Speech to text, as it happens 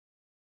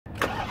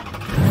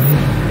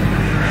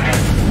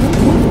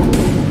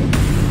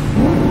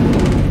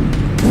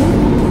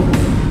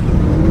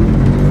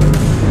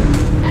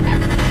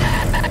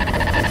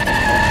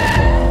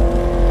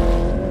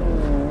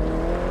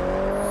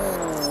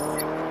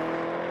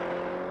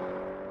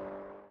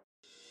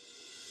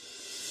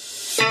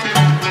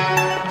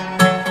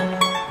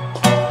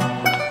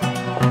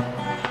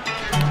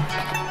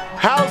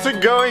How's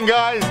it going,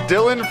 guys?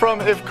 Dylan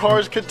from If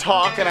Cars Could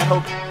Talk, and I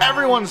hope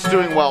everyone's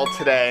doing well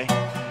today.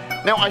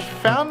 Now, I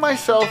found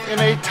myself in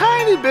a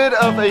tiny bit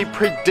of a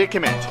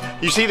predicament.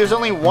 You see, there's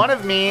only one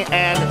of me,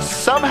 and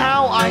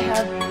somehow I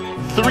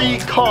have 3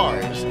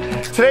 cars.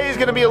 Today is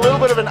going to be a little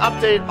bit of an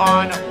update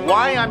on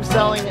why I'm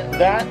selling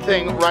that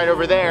thing right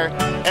over there,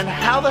 and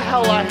how the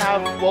hell I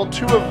have, well,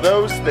 2 of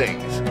those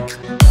things.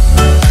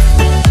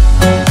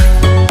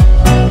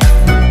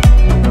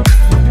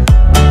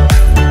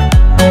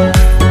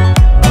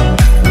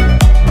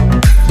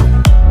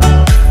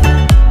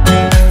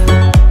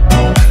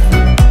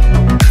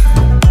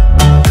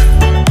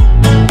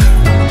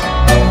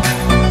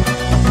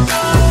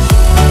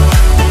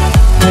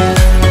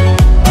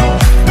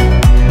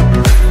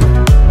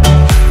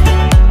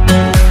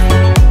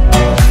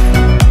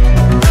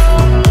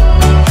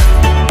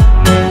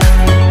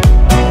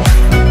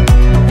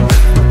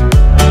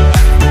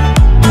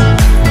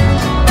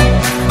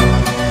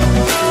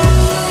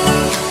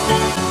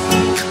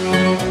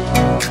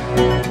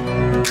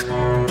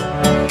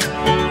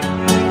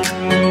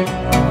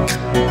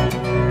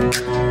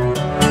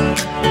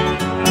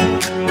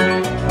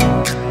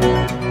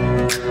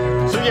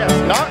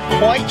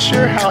 Quite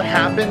sure how it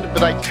happened,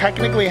 but I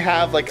technically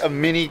have like a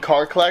mini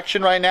car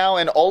collection right now,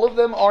 and all of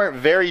them are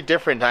very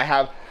different. I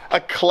have a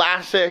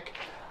classic,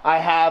 I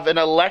have an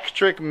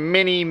electric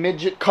mini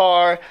midget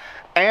car,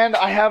 and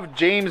I have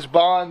James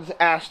Bond's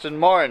Aston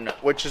Martin,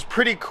 which is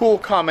pretty cool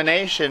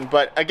combination.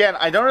 But again,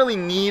 I don't really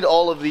need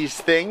all of these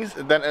things.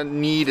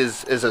 Then need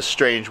is a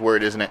strange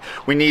word, isn't it?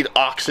 We need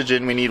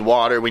oxygen, we need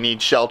water, we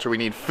need shelter, we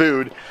need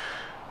food.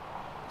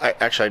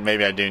 Actually,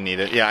 maybe I do need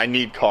it. Yeah, I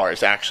need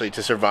cars, actually,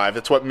 to survive.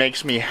 That's what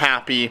makes me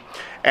happy.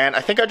 And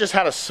I think I just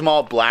had a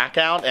small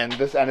blackout, and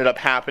this ended up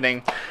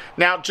happening.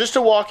 Now, just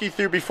to walk you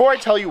through, before I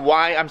tell you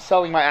why I'm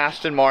selling my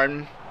Aston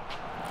Martin,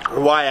 or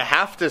why I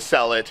have to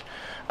sell it,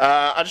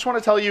 I just want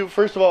to tell you,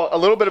 first of all, a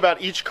little bit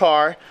about each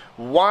car,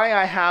 why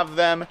I have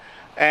them,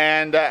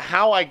 and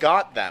how I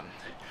got them.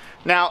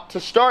 Now,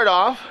 to start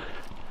off,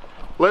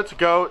 let's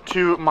go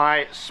to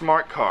my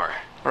smart car.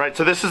 Alright,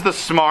 so this is the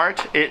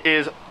Smart. It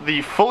is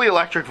the fully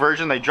electric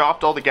version. They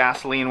dropped all the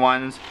gasoline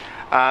ones.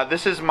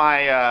 This is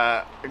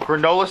my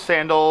granola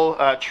sandal,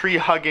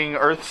 tree-hugging,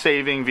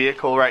 earth-saving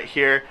vehicle right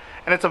here.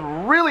 And it's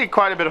really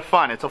quite a bit of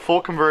fun. It's a full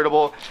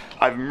convertible.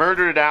 I've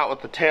murdered it out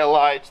with the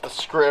taillights, the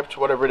script,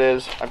 whatever it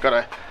is. I've got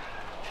a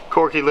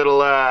quirky little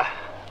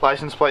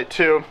license plate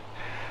too.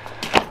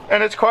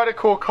 And it's quite a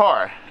cool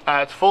car.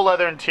 It's full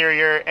leather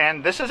interior,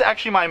 and this is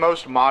actually my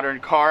most modern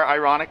car,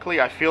 ironically.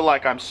 I feel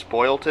like I'm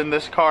spoilt in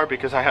this car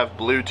because I have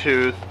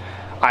Bluetooth,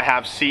 I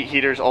have seat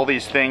heaters, all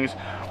these things,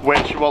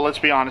 which, well, let's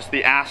be honest,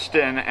 the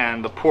Aston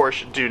and the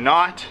Porsche do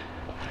not.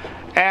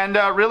 And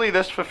really,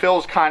 this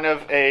fulfills kind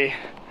of a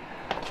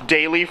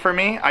daily for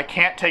me. I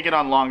can't take it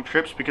on long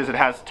trips because it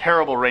has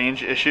terrible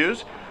range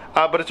issues.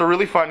 But it's a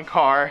really fun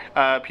car.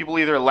 People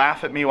either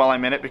laugh at me while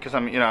I'm in it because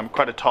I'm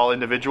quite a tall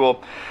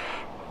individual.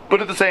 But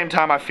at the same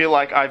time, I feel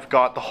like I've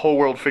got the whole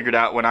world figured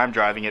out when I'm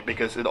driving it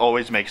because it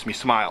always makes me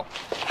smile.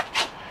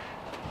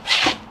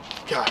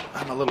 God,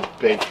 I'm a little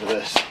big for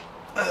this.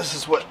 This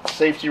is what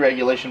safety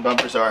regulation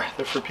bumpers are.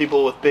 They're for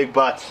people with big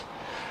butts,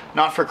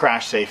 not for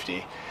crash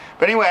safety.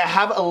 But anyway, I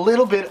have a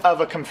little bit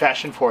of a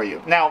confession for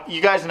you. Now,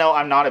 you guys know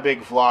I'm not a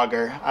big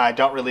vlogger. I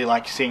don't really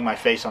like seeing my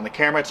face on the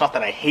camera. It's not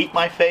that I hate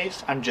my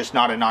face. I'm just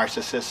not a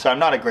narcissist, so I'm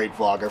not a great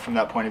vlogger from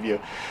that point of view.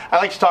 I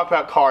like to talk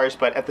about cars,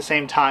 but at the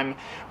same time,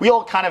 we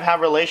all kind of have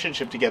a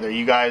relationship together.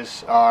 You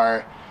guys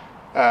are,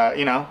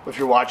 you know, if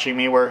you're watching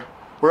me, we're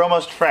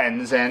almost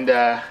friends, and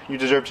you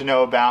deserve to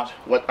know about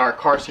what our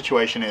car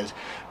situation is.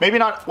 Maybe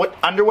not what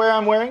underwear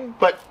I'm wearing,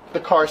 but the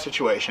car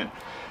situation.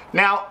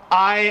 Now,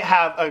 I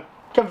have a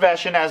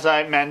confession, as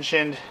I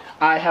mentioned.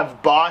 I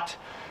have bought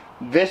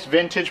this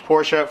vintage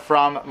Porsche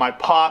from my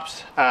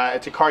pops.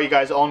 It's a car you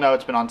guys all know.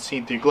 It's been on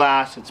Seen Through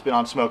Glass, it's been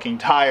on Smoking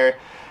Tire,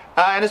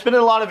 and it's been in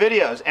a lot of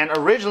videos. And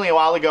originally, a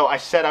while ago, I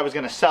said I was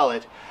going to sell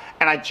it,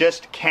 and I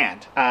just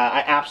can't.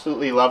 I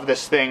absolutely love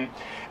this thing.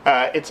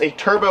 It's a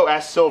Turbo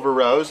S Silver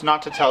Rose,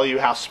 not to tell you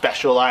how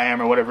special I am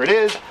or whatever it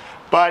is,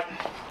 but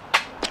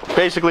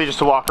basically just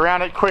to walk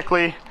around it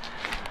quickly.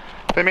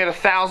 They made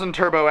 1,000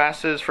 Turbo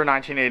S's for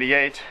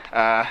 1988.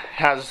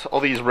 Has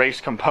all these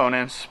race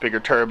components, bigger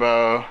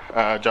turbo,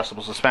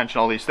 adjustable suspension,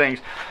 all these things.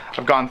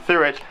 I've gone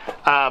through it,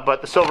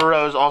 but the Silver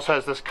Rose also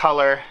has this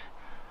color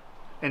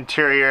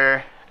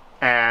interior,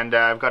 and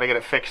I've got to get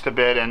it fixed a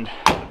bit, and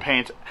the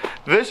paint.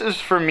 This is,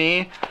 for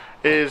me,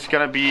 is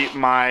going to be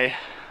my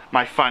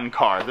fun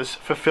car. This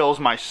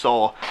fulfills my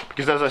soul,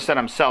 because as I said,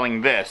 I'm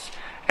selling this.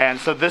 And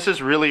so this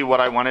is really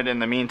what I wanted in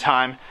the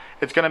meantime.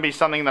 It's going to be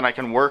something that I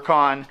can work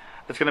on.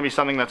 It's going to be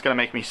something that's going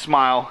to make me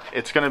smile.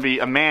 It's going to be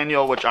a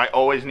manual, which I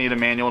always need a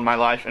manual in my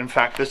life. In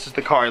fact, this is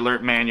the car I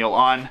learned manual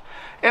on.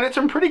 And it's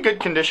in pretty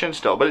good condition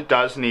still, but it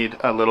does need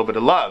a little bit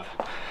of love.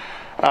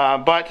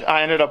 But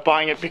I ended up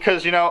buying it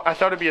because, you know, I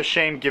thought it'd be a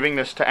shame giving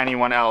this to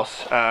anyone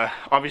else.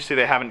 Obviously,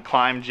 they haven't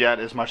climbed yet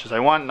as much as I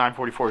want.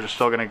 944s are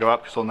still going to go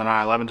up because all the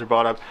 911s are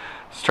bought up.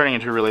 It's turning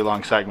into a really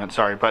long segment,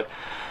 sorry. But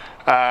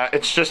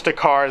It's just a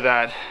car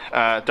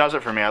that does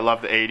it for me. I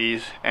love the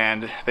 80s,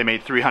 and they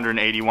made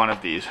 381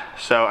 of these.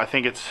 So I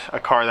think it's a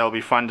car that will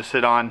be fun to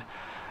sit on,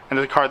 and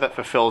it's a car that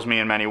fulfills me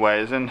in many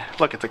ways. And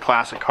look, it's a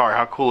classic car.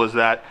 How cool is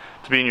that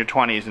to be in your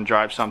 20s and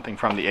drive something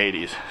from the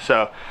 80s?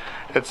 So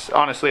it's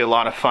honestly a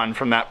lot of fun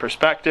from that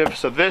perspective.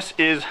 So this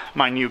is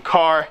my new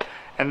car,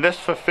 and this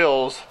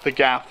fulfills the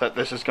gap that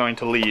this is going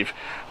to leave.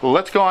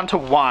 Let's go on to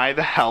why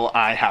the hell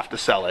I have to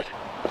sell it.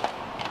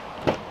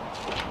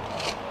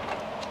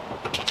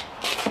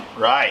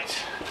 Right,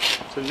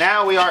 so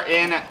now we are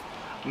in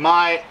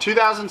my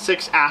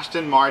 2006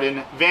 Aston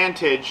Martin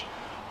Vantage,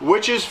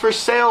 which is for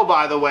sale,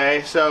 by the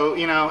way. So,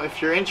 you know, if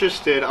you're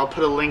interested, I'll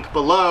put a link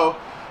below.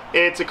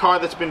 It's a car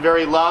that's been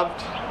very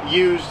loved,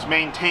 used,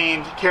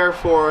 maintained, cared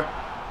for,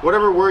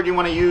 whatever word you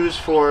want to use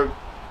for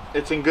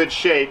it's in good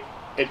shape.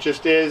 It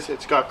just is.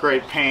 It's got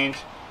great paint,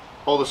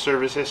 all the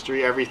service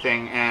history,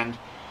 everything, and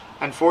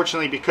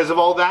unfortunately, because of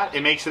all that,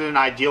 it makes it an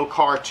ideal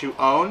car to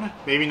own,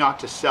 maybe not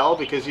to sell,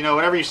 because, you know,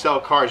 whenever you sell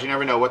cars, you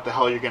never know what the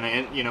hell you're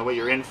gonna, you know, what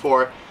you're in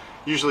for.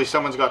 Usually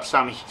someone's got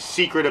some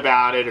secret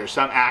about it or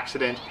some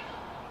accident.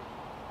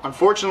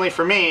 Unfortunately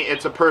for me,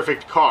 it's a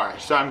perfect car,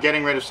 so I'm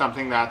getting rid of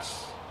something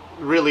that's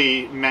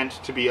really meant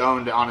to be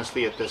owned,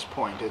 honestly, at this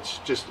point. It's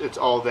just, it's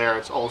all there,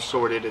 it's all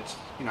sorted, it's,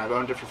 you know, I've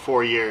owned it for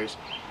 4 years.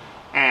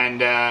 And,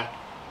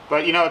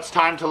 but, you know, it's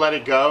time to let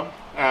it go.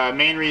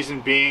 Main reason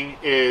being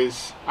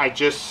is I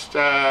just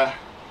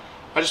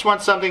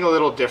want something a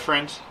little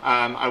different.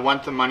 I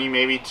want the money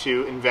maybe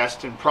to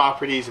invest in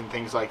properties and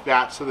things like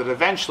that, so that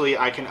eventually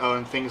I can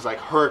own things like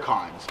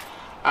Huracans.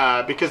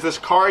 Because this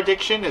car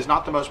addiction is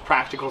not the most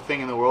practical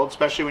thing in the world,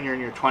 especially when you're in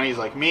your 20s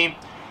like me.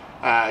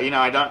 You know,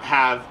 I don't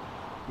have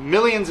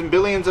millions and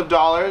billions of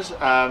dollars,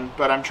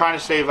 but I'm trying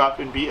to save up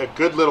and be a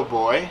good little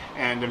boy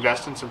and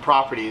invest in some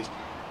properties.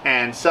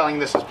 And selling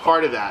this is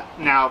part of that.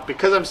 Now,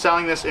 because I'm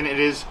selling this and it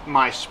is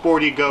my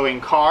sporty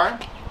going car,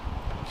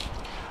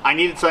 I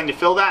needed something to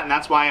fill that, and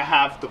that's why I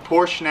have the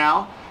Porsche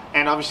now.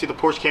 And obviously the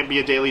Porsche can't be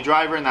a daily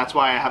driver, and that's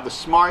why I have the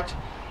Smart.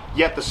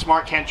 Yet the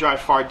Smart can't drive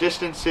far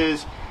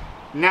distances.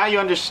 Now you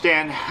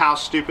understand how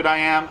stupid I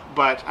am,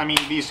 but I mean,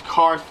 these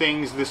car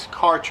things, this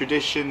car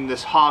tradition,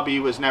 this hobby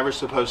was never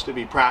supposed to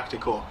be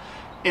practical.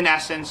 In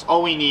essence,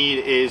 all we need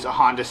is a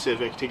Honda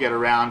Civic to get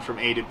around from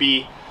A to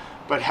B.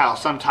 But hell,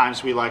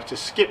 sometimes we like to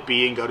skip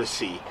B and go to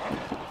C.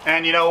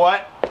 And you know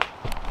what?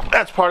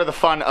 That's part of the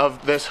fun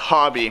of this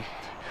hobby.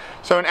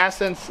 So in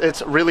essence,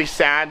 it's really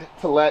sad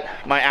to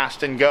let my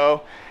Aston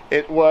go.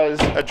 It was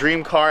a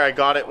dream car. I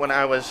got it when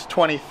I was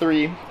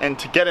 23, and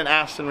to get an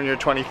Aston when you're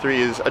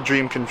 23 is a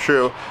dream come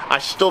true. I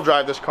still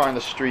drive this car in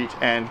the street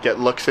and get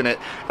looks in it,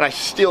 and I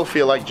still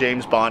feel like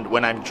James Bond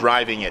when I'm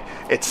driving it.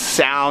 It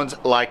sounds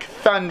like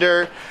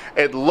thunder,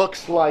 it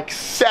looks like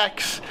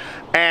sex,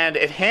 and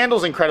it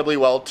handles incredibly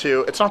well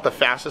too. It's not the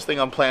fastest thing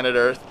on planet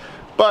Earth,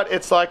 but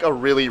it's like a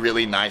really,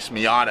 really nice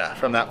Miata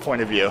from that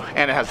point of view.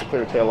 And it has the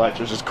clear tail lights,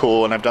 which is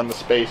cool, and I've done the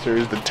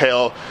spacers, the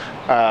tail,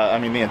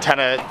 the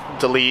antenna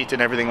delete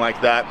and everything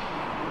like that.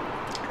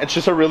 It's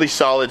just a really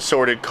solid,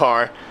 sorted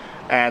car.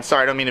 And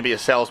sorry, I don't mean to be a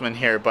salesman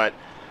here, but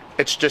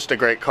it's just a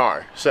great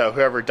car. So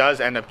whoever does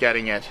end up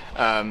getting it,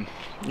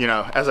 you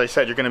know, as I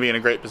said, you're gonna be in a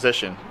great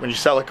position. When you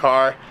sell a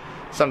car,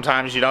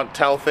 sometimes you don't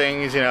tell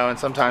things, you know, and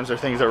sometimes there are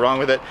things that are wrong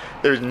with it.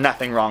 There's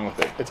nothing wrong with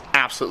it. It's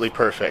absolutely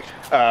perfect.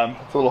 It's a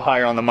little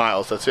higher on the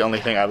miles. That's the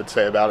only thing I would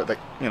say about it that,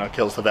 you know,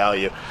 kills the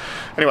value.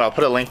 Anyway, I'll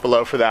put a link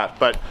below for that.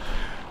 But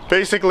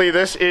basically,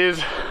 this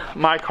is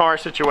my car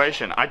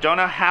situation. I don't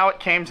know how it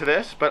came to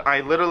this, but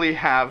I literally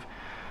have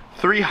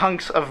 3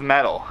 hunks of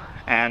metal,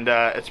 and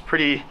it's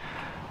pretty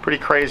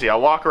crazy. I'll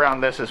walk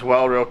around this as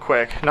well real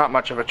quick. Not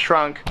much of a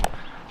trunk,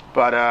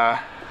 but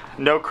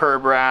no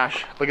curb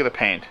rash. Look at the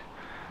paint.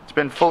 It's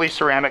been fully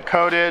ceramic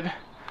coated.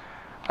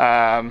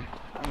 And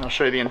I'll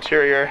show you the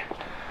interior.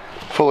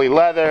 Fully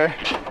leather.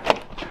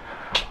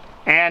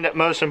 And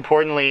most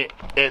importantly,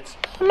 it's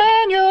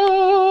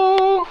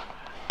manual.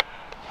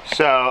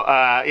 So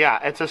yeah,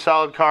 it's a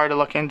solid car to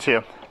look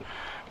into.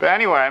 But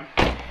anyway,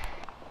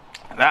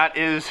 that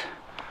is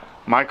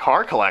my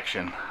car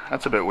collection.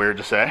 That's a bit weird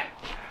to say.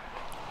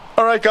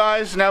 Alright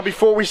guys, now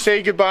before we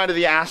say goodbye to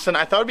the Aston,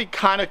 I thought it'd be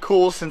kind of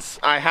cool, since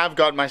I have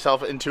gotten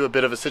myself into a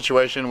bit of a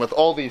situation with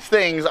all these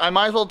things, I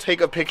might as well take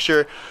a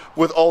picture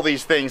with all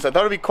these things. I thought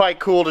it'd be quite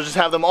cool to just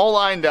have them all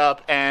lined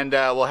up, and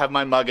we'll have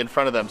my mug in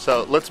front of them.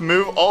 So let's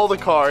move all the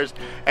cars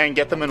and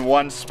get them in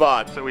one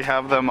spot. So we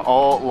have them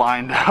all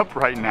lined up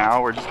right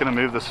now. We're just gonna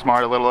move the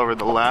Smart a little over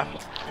the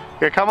left.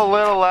 Here, come a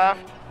little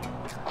left.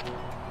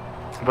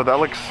 But that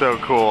looks so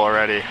cool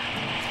already.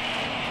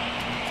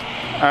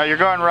 You're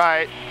going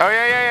right. Oh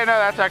yeah, no,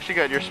 that's actually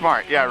good. You're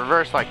smart. Yeah,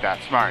 reverse like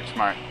that. Smart.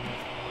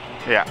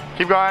 Yeah,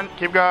 keep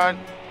going.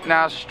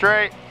 Now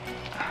straight.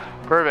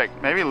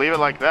 Perfect. Maybe leave it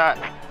like that.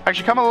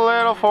 Actually, come a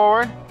little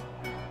forward.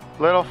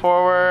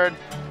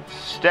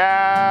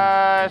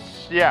 Yeah,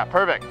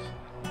 perfect.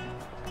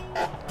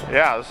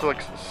 Yeah, this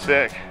looks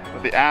sick.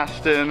 With the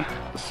Aston,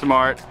 the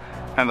Smart,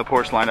 and the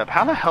Porsche lined up.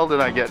 How the hell did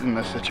I get in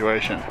this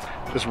situation?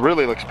 This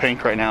really looks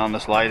pink right now in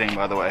this lighting,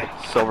 by the way.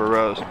 Silver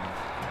rose.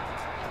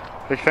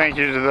 Big thank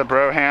you to the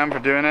Broham for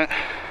doing it.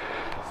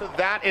 So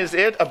that is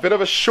it. A bit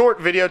of a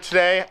short video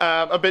today,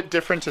 a bit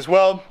different as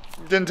well.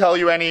 Didn't tell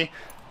you any,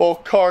 well,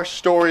 car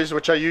stories,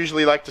 which I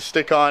usually like to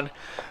stick on.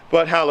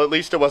 But hell, at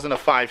least it wasn't a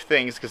 5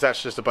 things, because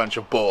that's just a bunch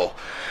of bull.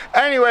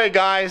 Anyway,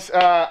 guys,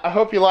 I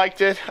hope you liked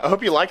it. I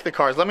hope you like the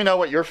cars. Let me know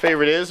what your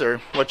favorite is, or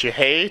what you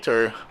hate,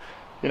 or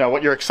you know,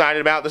 what you're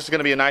excited about. This is going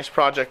to be a nice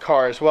project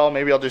car as well.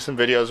 Maybe I'll do some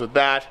videos with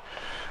that.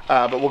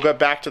 But we'll get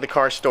back to the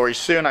car story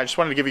soon. I just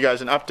wanted to give you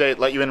guys an update,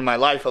 let you into my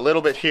life a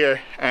little bit here,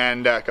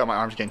 and God, my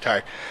arm's getting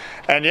tired.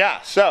 And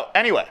yeah, so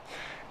anyway.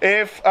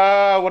 If,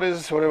 what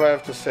do I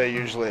have to say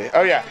usually?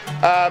 Oh yeah,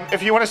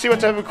 if you want to see what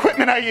type of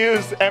equipment I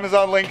use,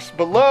 Amazon links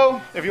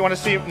below. If you want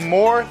to see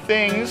more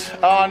things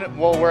on,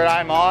 well, where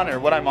I'm on, or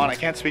what I'm on, I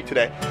can't speak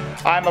today.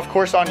 I'm of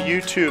course on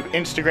YouTube,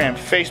 Instagram,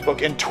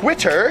 Facebook, and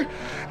Twitter.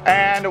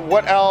 And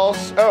what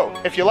else? Oh,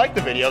 if you like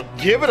the video,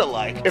 give it a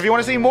like. If you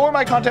want to see more of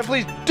my content,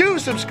 please do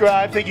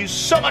subscribe. Thank you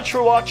so much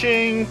for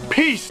watching.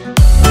 Peace.